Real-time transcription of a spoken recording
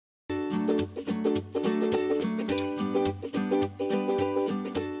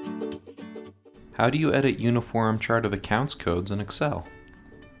How do you edit uniform chart of accounts codes in Excel?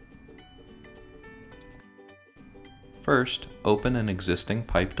 First, open an existing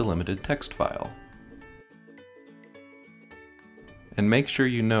pipe delimited text file. And make sure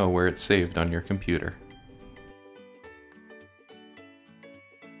you know where it's saved on your computer.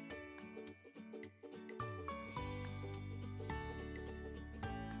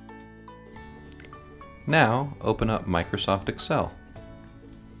 Now, open up Microsoft Excel.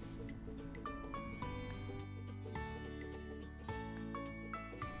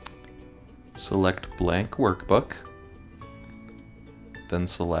 Select Blank Workbook, then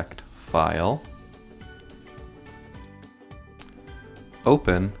select File,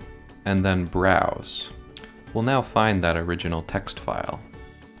 Open, and then Browse. We'll now find that original text file.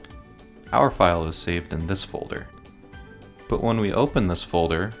 Our file is saved in this folder. But when we open this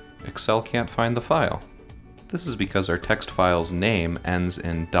folder, Excel can't find the file. This is because our text file's name ends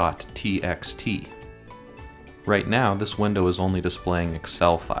in .txt. Right now, this window is only displaying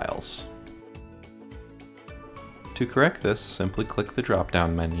Excel files. To correct this, simply click the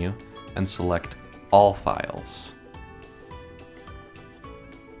drop-down menu and select All Files.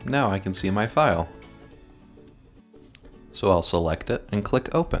 Now I can see my file. So I'll select it and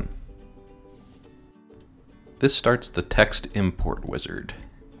click Open. This starts the text import wizard.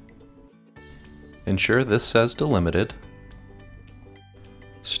 Ensure this says delimited,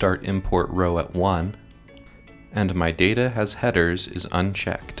 start import row at 1, and my data has headers is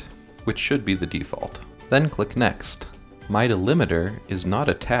unchecked, which should be the default. Then click Next. My delimiter is not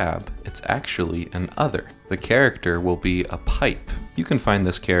a tab, it's actually an other. The character will be a pipe. You can find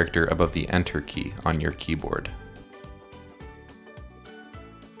this character above the Enter key on your keyboard.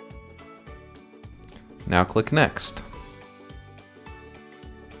 Now click Next.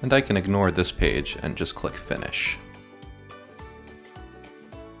 And I can ignore this page and just click Finish.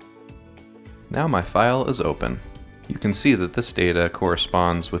 Now my file is open. You can see that this data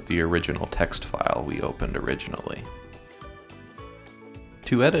corresponds with the original text file we opened originally.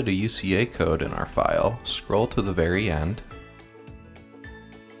 To edit a UCA code in our file, scroll to the very end.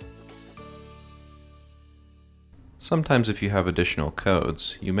 Sometimes if you have additional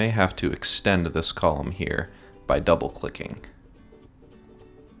codes, you may have to extend this column here by double-clicking.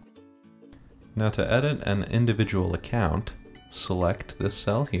 Now to edit an individual account, select this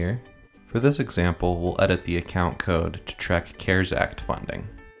cell here. For this example, we'll edit the account code to track CARES Act funding.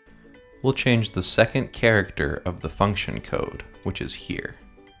 We'll change the second character of the function code, which is here.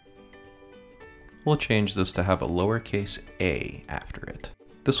 We'll change this to have a lowercase a after it.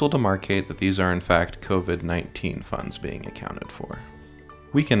 This will demarcate that these are in fact COVID-19 funds being accounted for.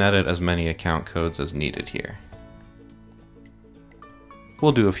 We can edit as many account codes as needed here.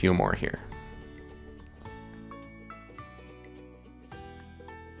 We'll do a few more here.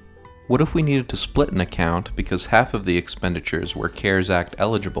 What if we needed to split an account because half of the expenditures were CARES Act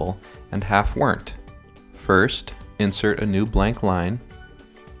eligible and half weren't? First, insert a new blank line,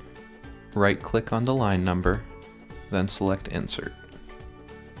 right-click on the line number, then select Insert.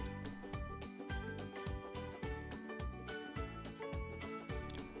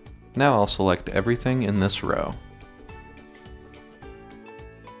 Now I'll select everything in this row.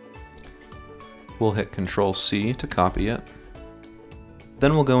 We'll hit Ctrl-C to copy it.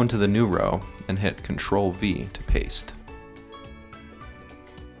 Then we'll go into the new row and hit Ctrl-V to paste.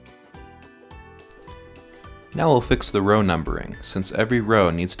 Now we'll fix the row numbering, since every row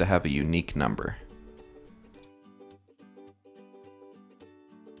needs to have a unique number.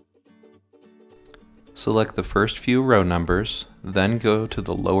 Select the first few row numbers, then go to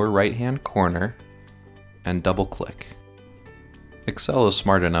the lower right-hand corner and double-click. Excel is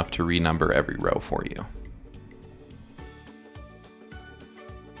smart enough to renumber every row for you.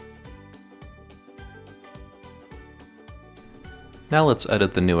 Now let's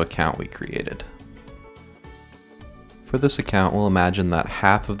edit the new account we created. For this account, we'll imagine that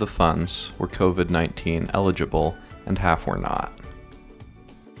half of the funds were COVID-19 eligible and half were not.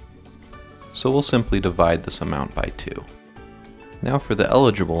 So we'll simply divide this amount by 2. Now for the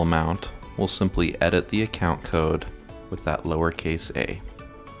eligible amount, we'll simply edit the account code with that lowercase a.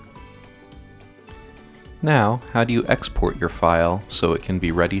 Now, how do you export your file so it can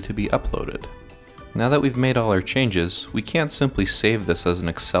be ready to be uploaded? Now that we've made all our changes, we can't simply save this as an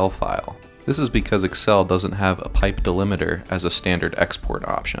Excel file. This is because Excel doesn't have a pipe delimiter as a standard export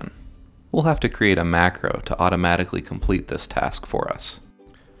option. We'll have to create a macro to automatically complete this task for us.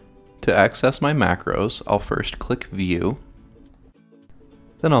 To access my macros, I'll first click View,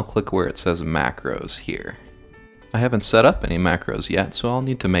 then I'll click where it says Macros here. I haven't set up any macros yet, so I'll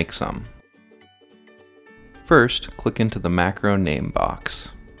need to make some. First, click into the macro name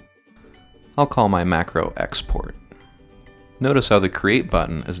box. I'll call my macro export. Notice how the Create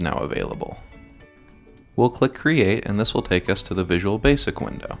button is now available. We'll click Create and this will take us to the Visual Basic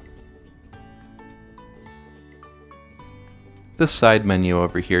window. This side menu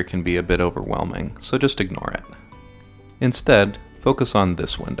over here can be a bit overwhelming, so just ignore it. Instead, focus on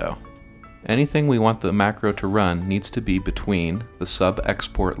this window. Anything we want the macro to run needs to be between the sub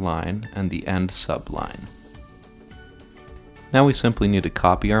export line and the end sub line. Now we simply need to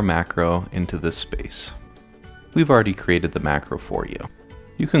copy our macro into this space. We've already created the macro for you.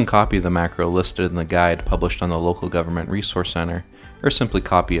 You can copy the macro listed in the guide published on the Local Government Resource Center, or simply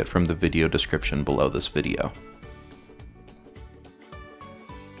copy it from the video description below this video.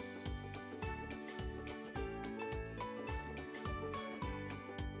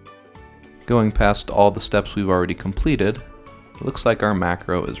 Going past all the steps we've already completed, it looks like our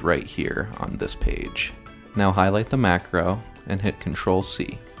macro is right here on this page. Now highlight the macro and hit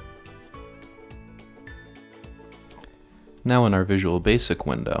Ctrl+C. Now in our Visual Basic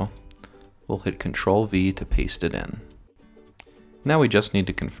window, we'll hit Ctrl+V to paste it in. Now we just need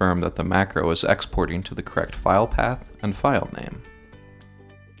to confirm that the macro is exporting to the correct file path and file name.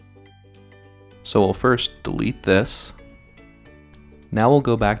 So we'll first delete this. Now we'll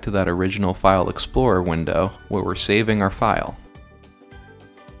go back to that original File Explorer window where we're saving our file.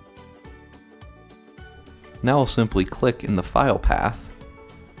 Now we'll simply click in the file path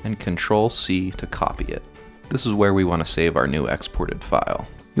and Ctrl+C to copy it. This is where we want to save our new exported file.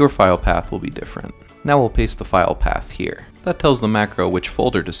 Your file path will be different. Now we'll paste the file path here. That tells the macro which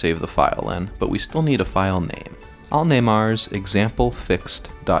folder to save the file in, but we still need a file name. I'll name ours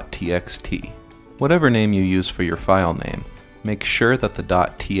examplefixed.txt. Whatever name you use for your file name, make sure that the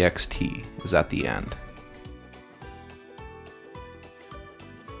 .txt is at the end.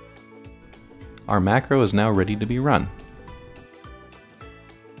 Our macro is now ready to be run.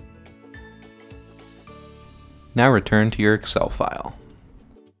 Now return to your Excel file.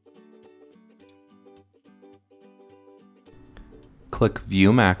 Click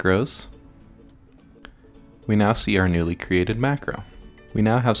View Macros. We now see our newly created macro. We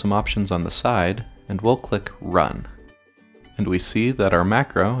now have some options on the side, and we'll click Run. And we see that our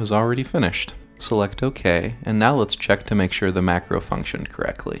macro is already finished. Select OK, and now let's check to make sure the macro functioned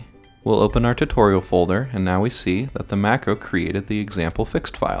correctly. We'll open our tutorial folder, and now we see that the macro created the example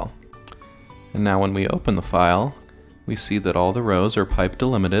fixed file. And now when we open the file, we see that all the rows are pipe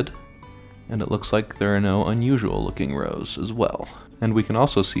delimited, and it looks like there are no unusual looking rows as well. And we can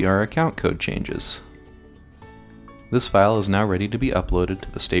also see our account code changes. This file is now ready to be uploaded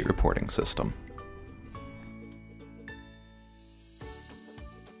to the state reporting system.